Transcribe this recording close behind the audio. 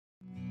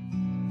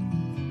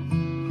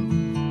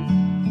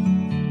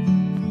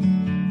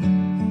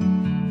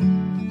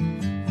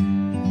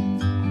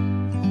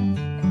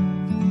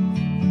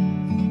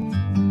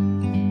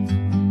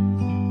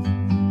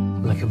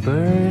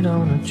bird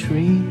on a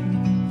tree.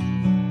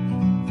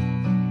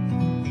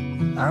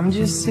 I'm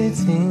just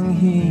sitting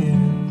here.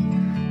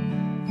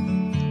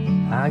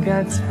 I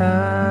got time,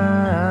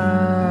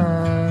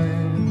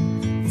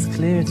 it's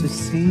clear to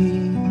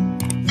see.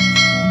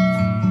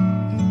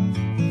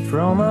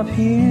 From up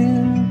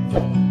here,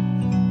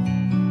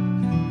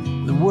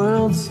 the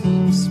world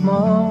seems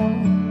small.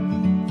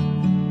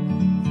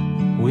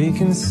 We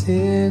can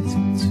sit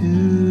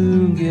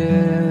together.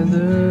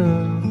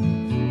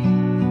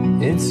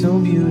 It's so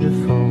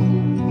beautiful,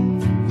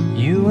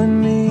 you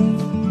and me.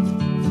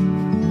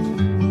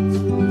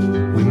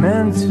 We're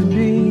meant to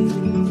be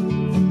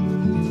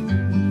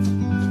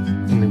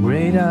in the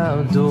great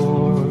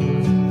outdoors,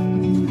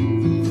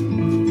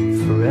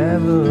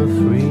 forever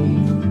free.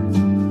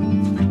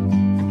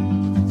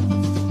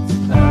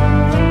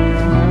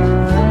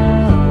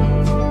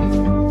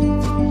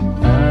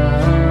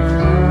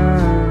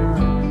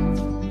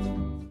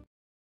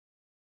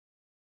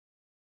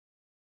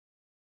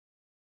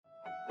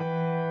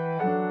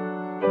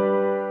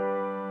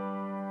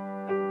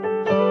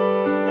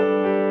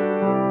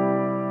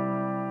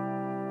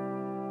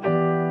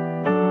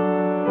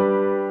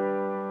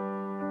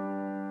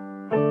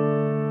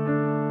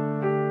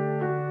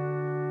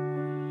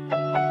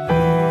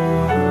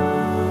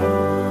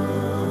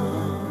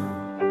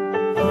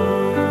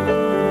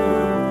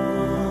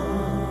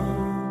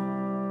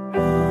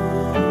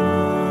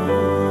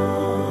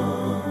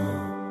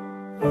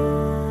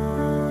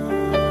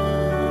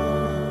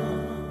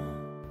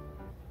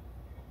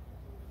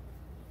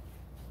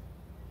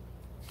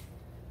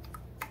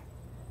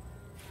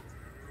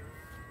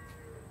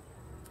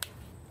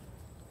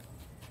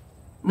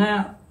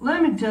 Now,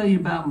 let me tell you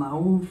about my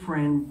old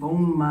friend,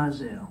 Bone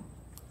Mizell.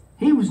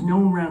 He was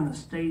known around the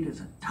state as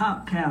a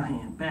top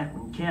cowhand back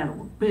when cattle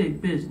were big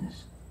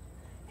business.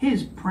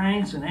 His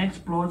pranks and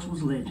exploits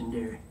was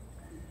legendary.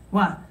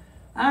 Why,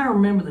 I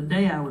remember the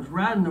day I was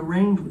riding the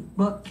range with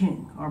Buck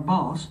King, our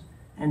boss,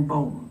 and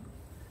Bone.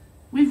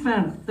 We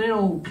found a thin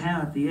old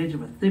cow at the edge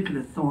of a thicket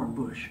of thorn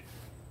bush.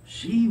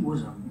 She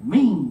was a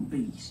mean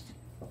beast.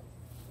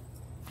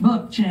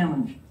 Buck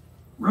challenged,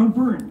 "Rope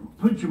her and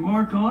put your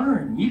mark on her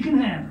and you can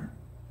have her."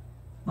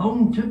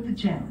 Bone took the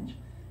challenge,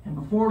 and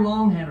before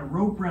long had a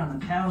rope around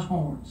the cow's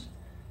horns.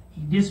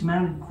 He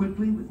dismounted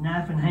quickly with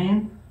knife in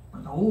hand,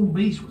 but the old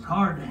beast was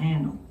hard to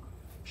handle.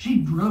 She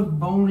dragged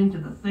Bone into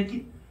the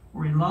thicket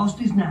where he lost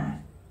his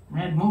knife and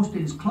had most of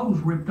his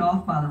clothes ripped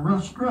off by the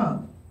rough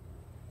scrub.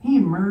 He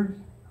emerged,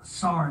 a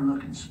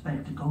sorry-looking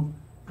spectacle,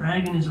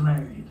 dragging his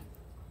lariat.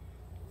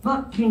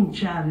 Buck King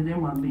chided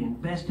him on being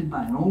bested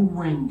by an old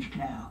range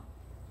cow.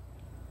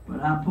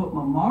 "But I put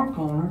my mark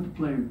on her,"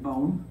 declared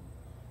Bone.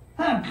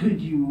 "How could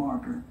you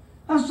mark her?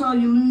 I saw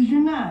you lose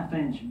your knife,"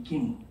 answered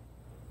King.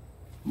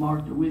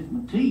 "Marked her with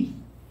my teeth,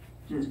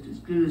 just as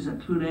good as I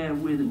could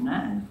have with a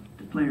knife,"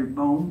 declared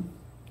Bone.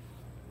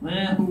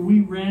 Well,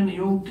 we ran the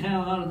old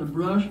cow out of the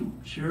brush, and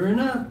sure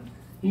enough,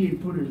 he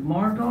had put his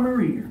mark on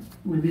her ear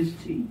with his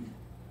teeth.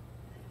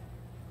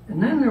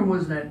 And then there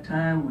was that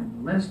time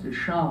when Lester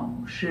Shaw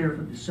was sheriff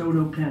of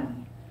DeSoto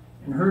County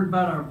and heard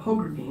about our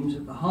poker games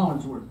at the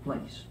Hollingsworth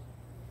place.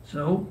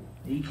 So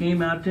he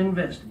came out to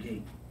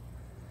investigate.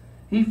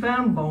 He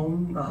found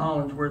Bone, the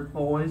Hollingsworth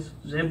boys,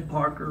 Zeb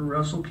Parker,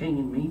 Russell King,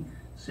 and me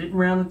sitting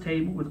around the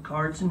table with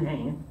cards in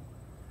hand.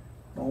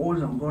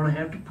 "Boys, I'm going to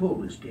have to pull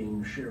this game,"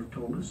 the sheriff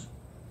told us.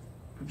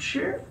 "But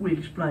Sheriff," we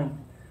explained,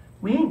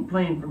 "we ain't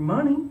playing for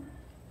money.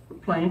 We're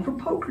playing for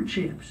poker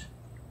chips."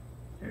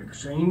 "They're the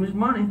same as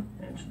money,"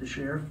 answered the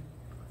sheriff.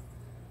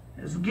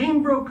 As the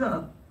game broke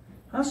up,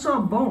 I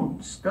saw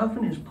Bone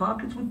stuffing his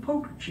pockets with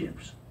poker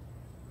chips.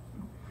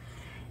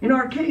 In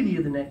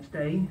Arcadia the next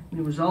day, we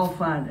was all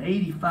fined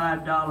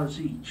 $85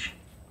 each.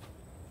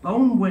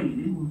 Bone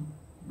waited and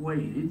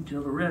waited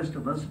till the rest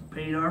of us had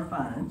paid our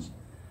fines,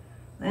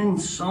 then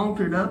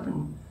sauntered up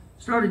and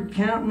started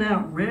counting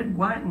out red,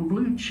 white, and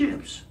blue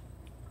chips.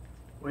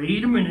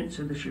 "Wait a minute,"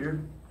 said the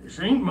sheriff. "This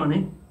ain't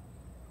money."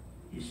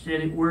 "You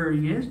said it were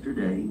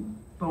yesterday,"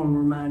 Bone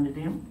reminded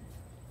him.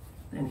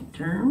 Then he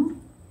turned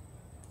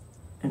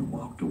and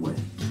walked away.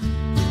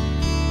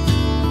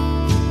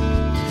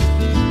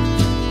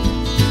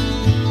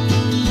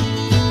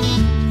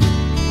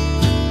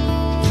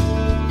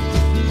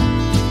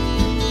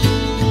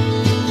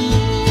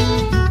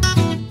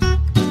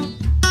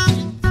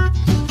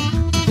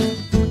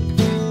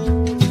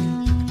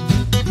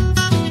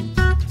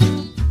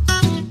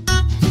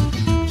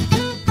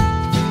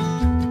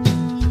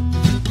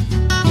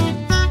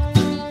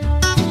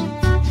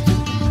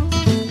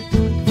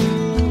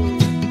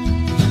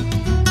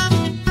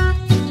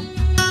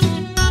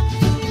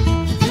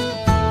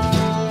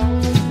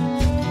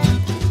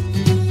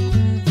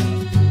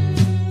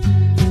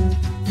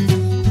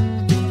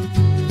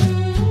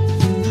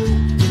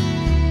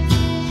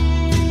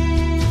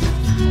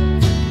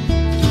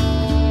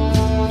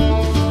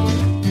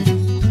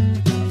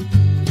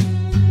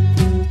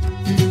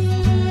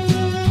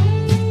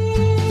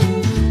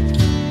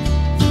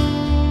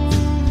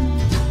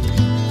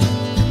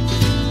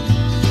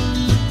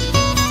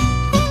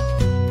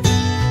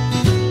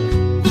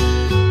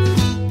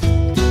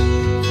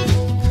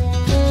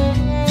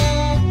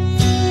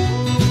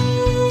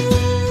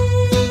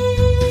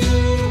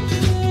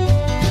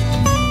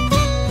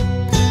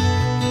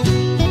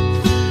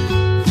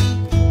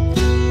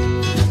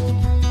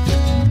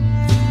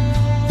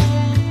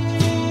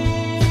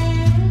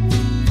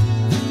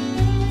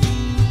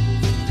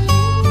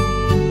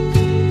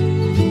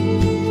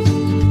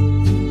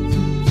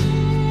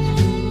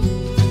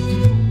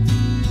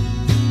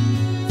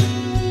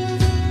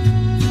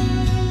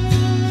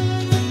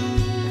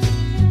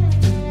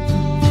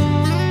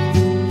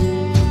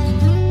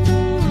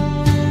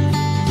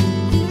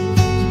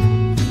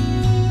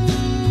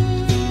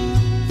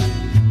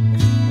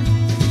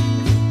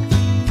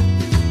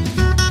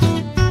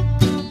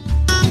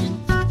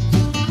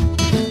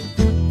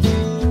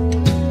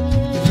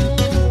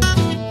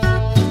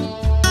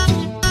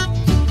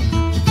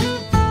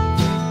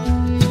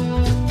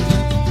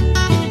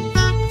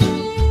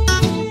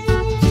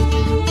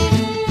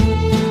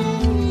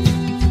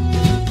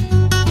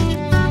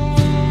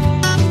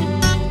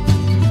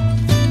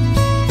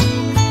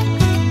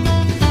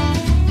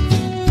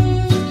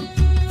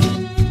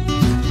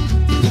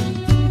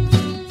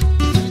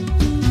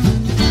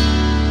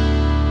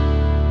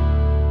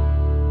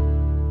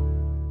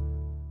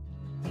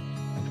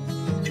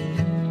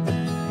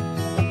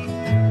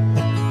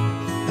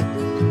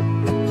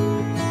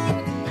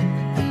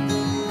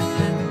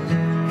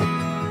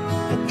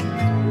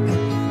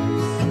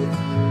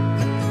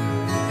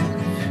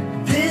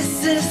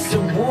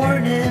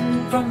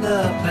 from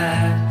the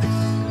past,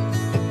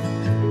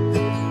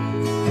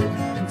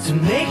 to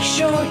make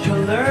sure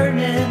you're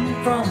learning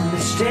from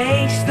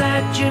mistakes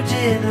that you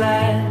did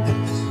last.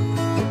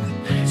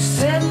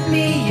 Send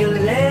me a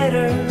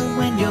letter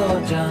when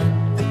you're done,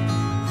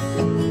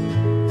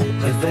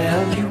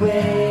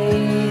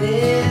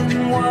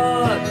 evaluating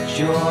what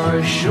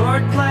your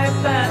short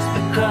life has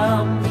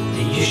become.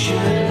 You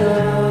should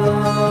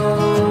know.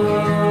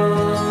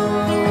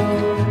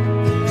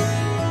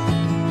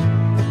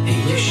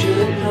 You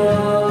should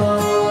know.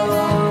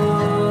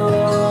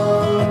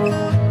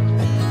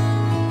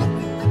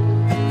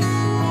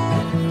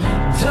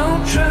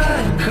 Don't try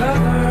to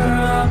cover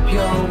up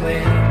your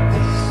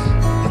ways.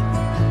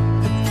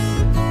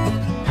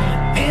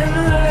 In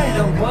light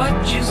of what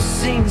you've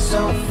seen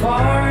so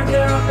far,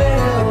 there are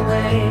better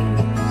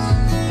ways.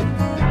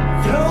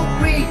 Throw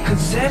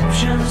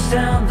preconceptions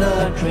down the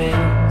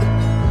drain,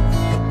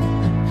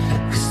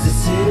 'cause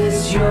this is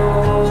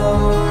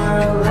your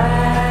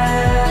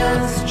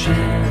last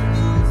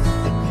chance.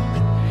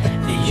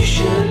 You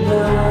should know.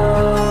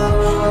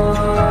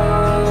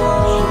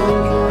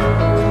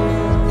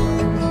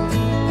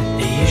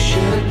 You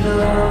should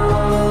know.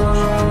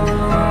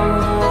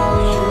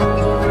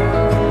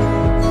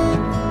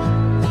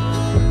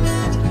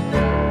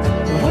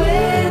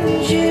 When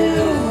you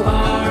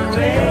are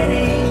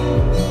ready,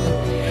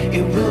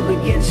 it will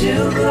begin to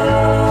glow.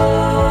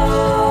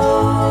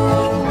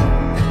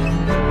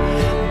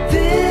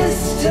 This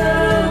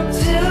time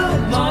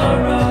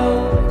tomorrow,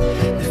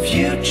 the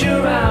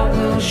future I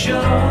will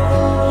show.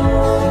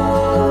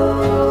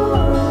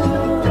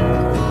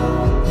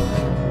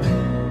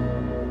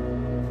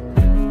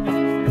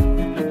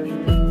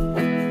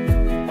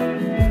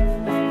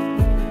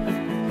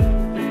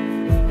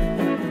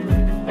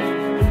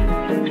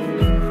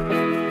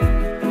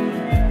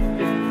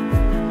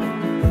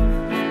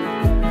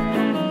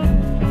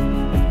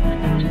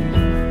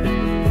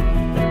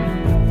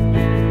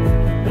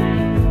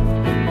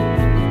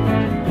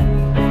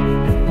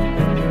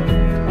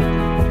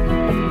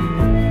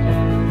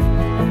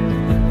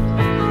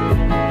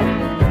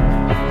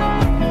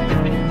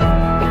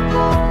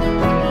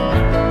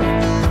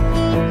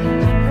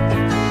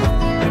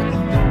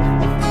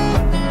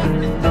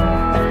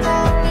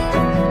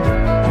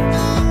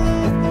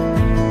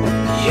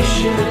 You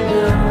should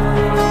know.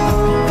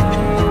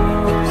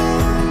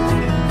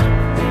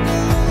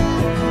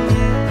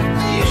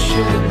 You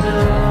should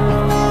know.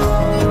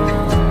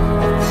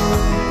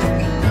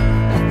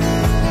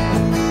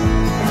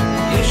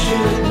 You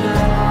should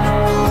know.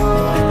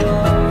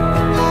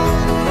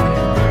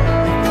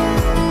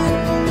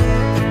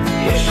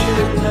 You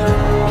should know.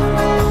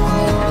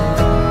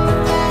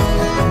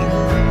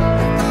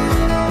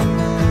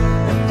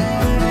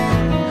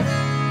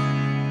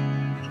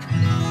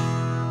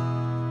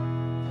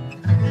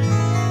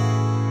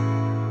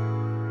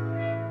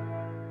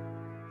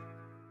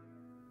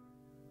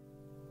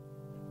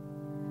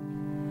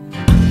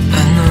 I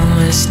know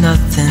it's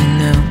nothing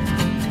new,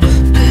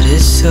 but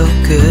it's so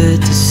good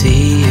to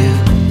see you.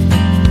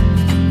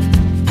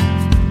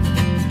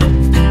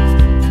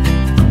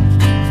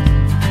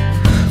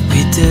 We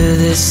do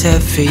this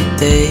every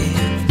day,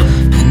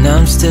 and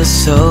I'm still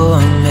so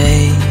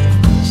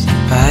amazed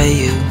by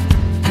you.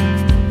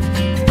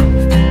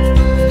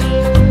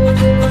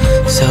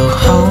 So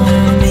hold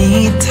me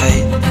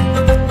tight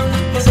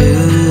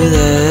through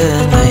the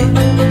night.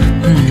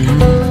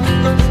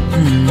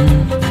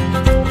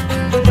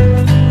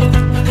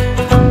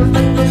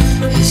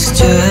 It's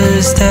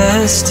just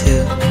us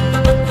two,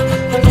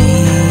 me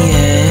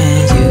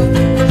and you.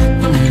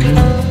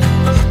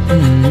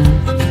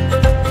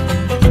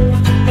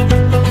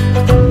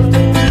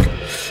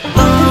 Oh,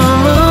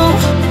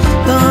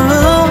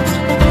 oh,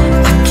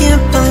 I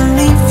can't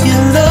believe you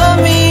love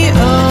me. Oh,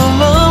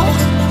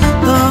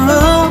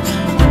 oh,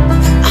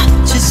 I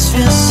just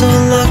feel so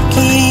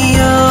lucky.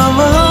 Oh,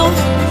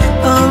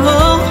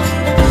 oh,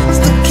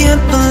 still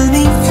can't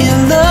believe you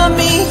love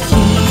me.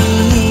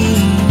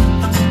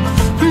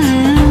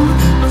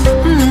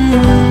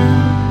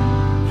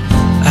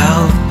 I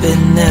hope it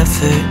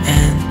never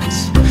ends,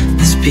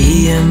 this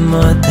being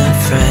more than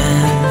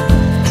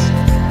friends,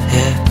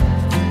 yeah.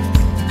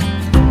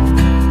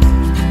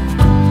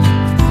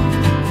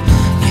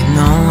 You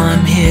know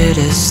I'm here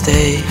to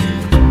stay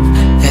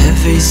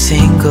every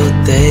single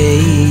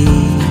day,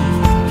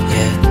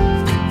 yeah.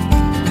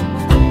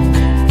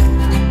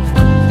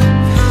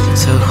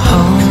 So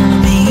hold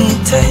me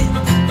tight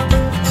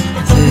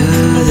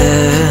through the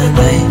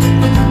night.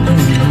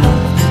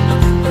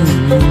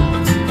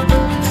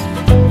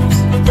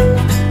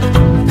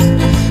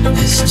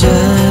 It's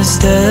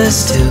just us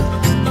two,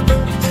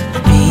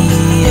 me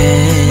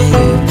and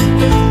you.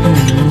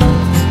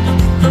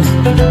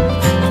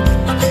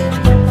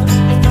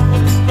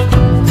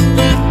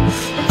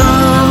 Oh,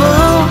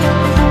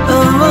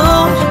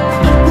 oh,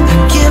 I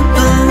can't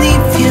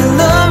believe you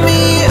love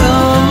me. Oh,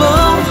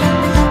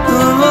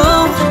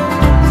 oh,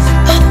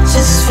 I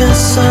just feel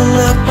so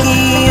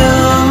lucky. Oh,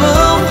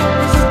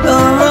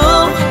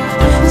 oh,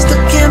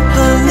 still can't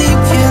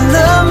believe you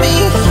love me.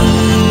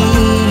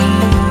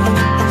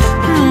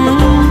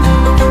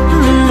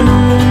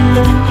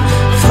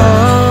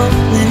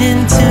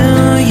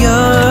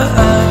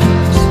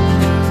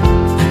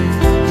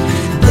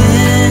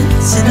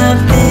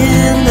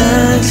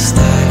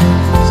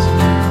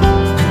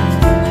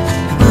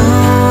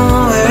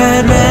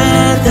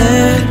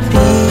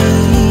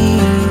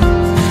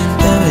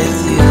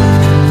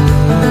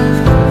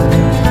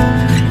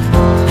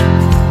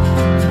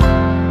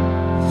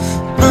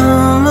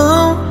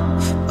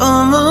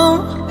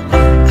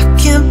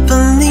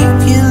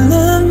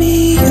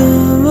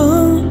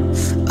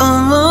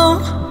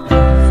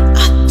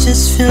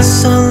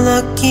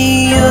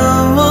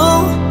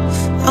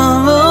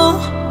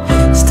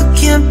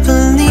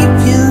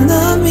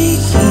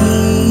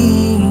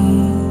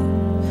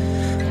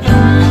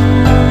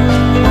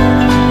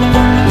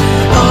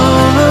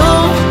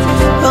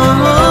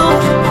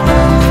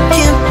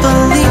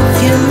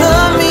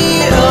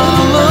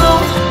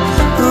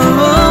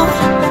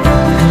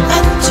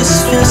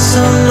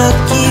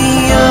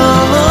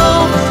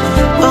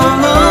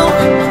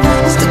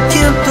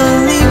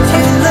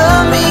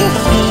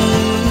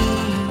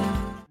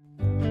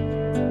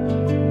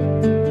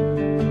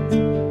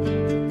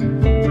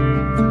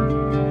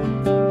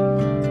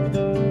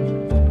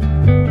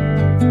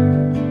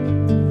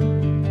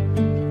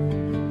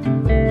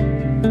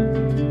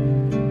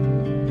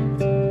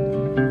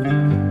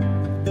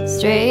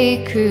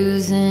 straight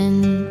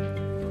cruising,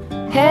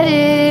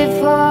 headed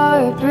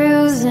for a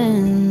bruising,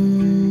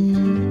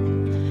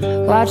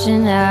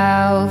 watching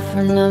out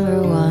for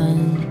number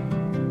one.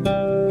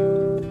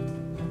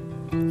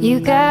 You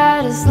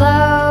gotta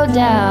slow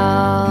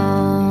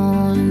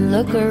down and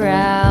look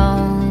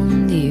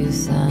around you,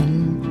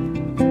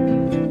 son.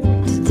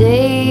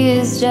 Today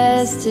is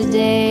just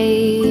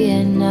today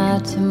and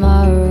not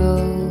tomorrow.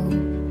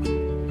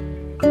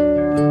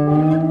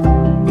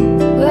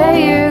 Where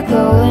you're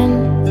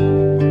going,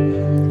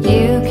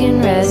 you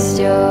can rest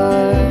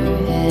your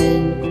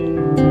head.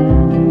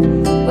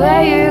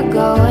 Where you're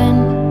going,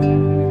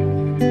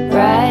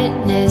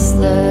 brightness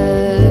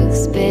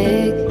looks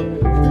big.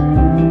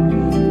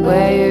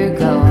 Where you're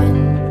going,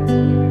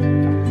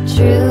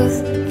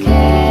 truth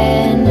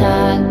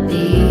cannot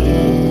be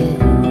hid.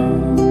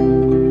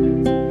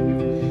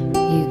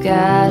 You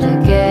gotta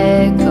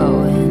get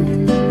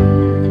going.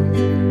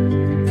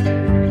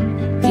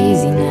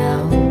 Easy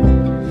now.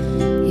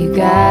 You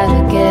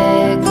gotta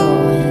get going.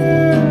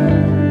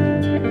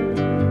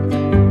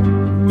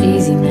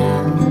 Easy now.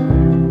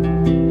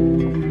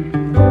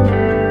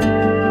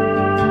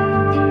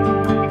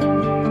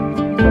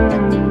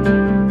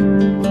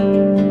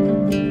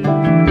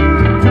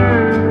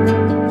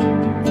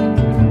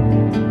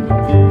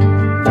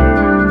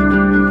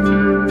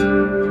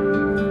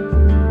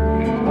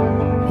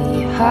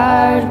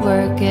 Hard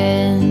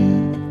working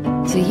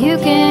so you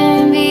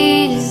can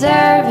be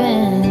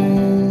deserving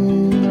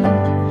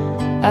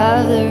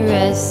of the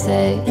rest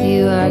that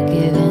you are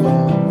given.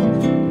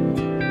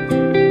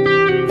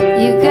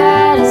 You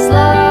gotta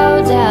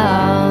slow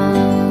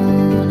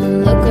down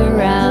and look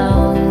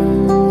around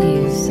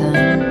you,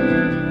 son.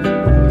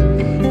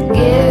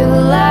 Give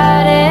a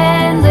lot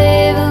and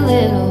live a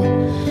little.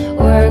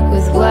 Work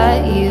with what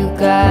you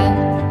got.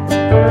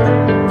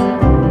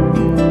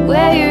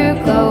 Where you're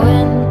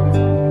going,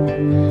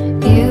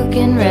 you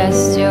can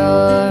rest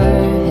your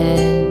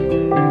head.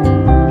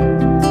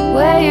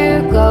 Where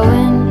you're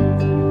going,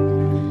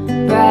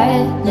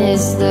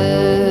 brightness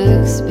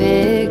looks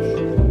big.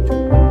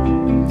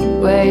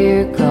 Where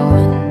you're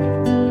going,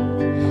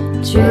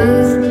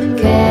 truth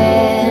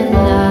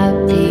cannot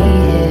be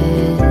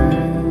hid.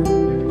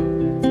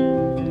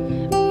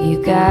 You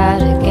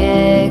gotta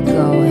get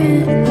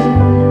going.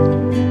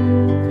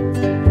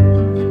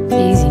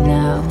 Easy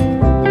now.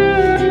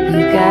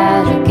 You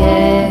gotta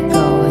get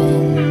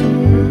going.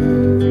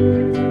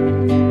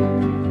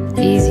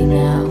 Easy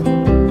now.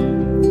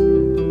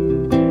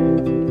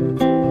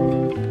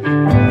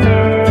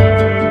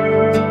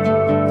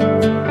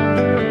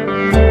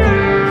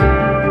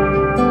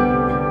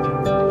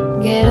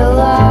 Get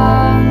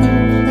along,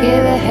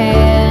 give a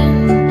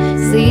hand,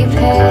 sleep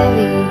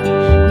heavy,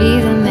 be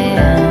the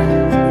man.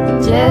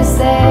 Just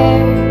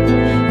there,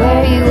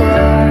 where you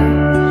are,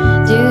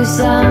 do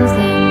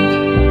something,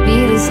 be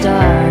the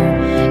star.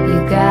 You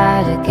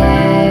gotta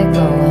get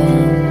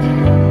going.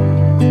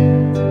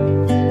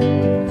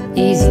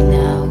 Easy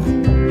now.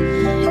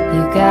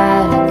 You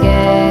gotta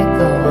get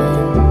going.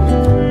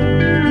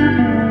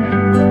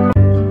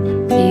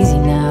 Easy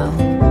now.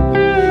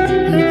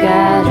 You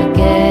gotta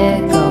get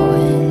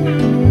going.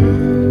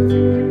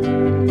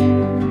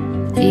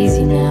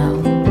 Easy now.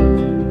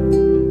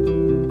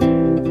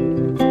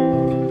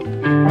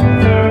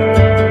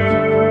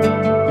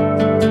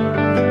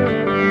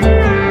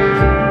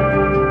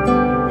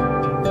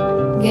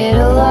 Get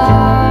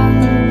along,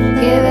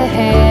 give a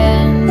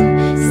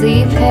hand,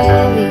 sleep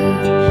heavy,